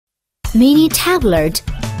Mini tablet,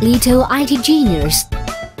 little IT genius,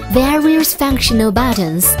 various functional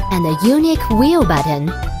buttons, and a unique wheel button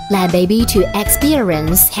let baby to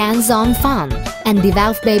experience hands-on fun and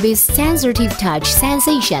develop baby's sensitive touch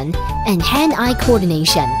sensation and hand-eye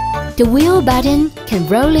coordination. The wheel button can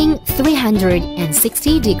roll in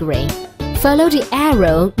 360 degrees. Follow the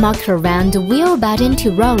arrow marked around the wheel button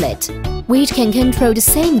to roll it, which can control the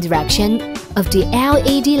same direction of the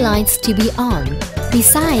LED lights to be on.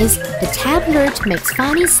 Besides, the tablet makes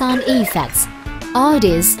funny sound effects. All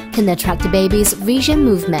this can attract the baby's vision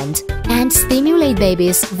movement and stimulate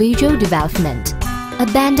baby's visual development.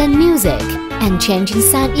 Abandon music and changing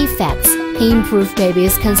sound effects improve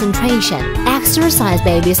baby's concentration, exercise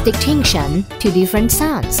baby's distinction to different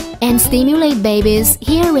sounds, and stimulate baby's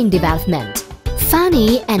hearing development.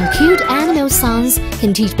 Funny and cute animal sounds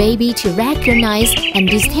can teach baby to recognize and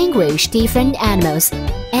distinguish different animals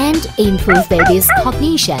and improve baby's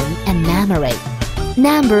cognition and memory.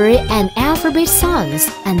 Number and alphabet sounds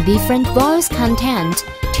and different voice content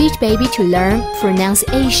teach baby to learn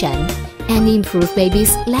pronunciation and improve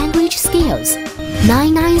baby's language skills.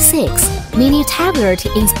 996 Mini tablet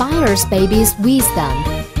inspires baby's wisdom.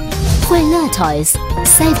 Huiletoys,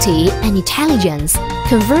 safety and intelligence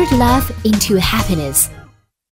convert love into happiness.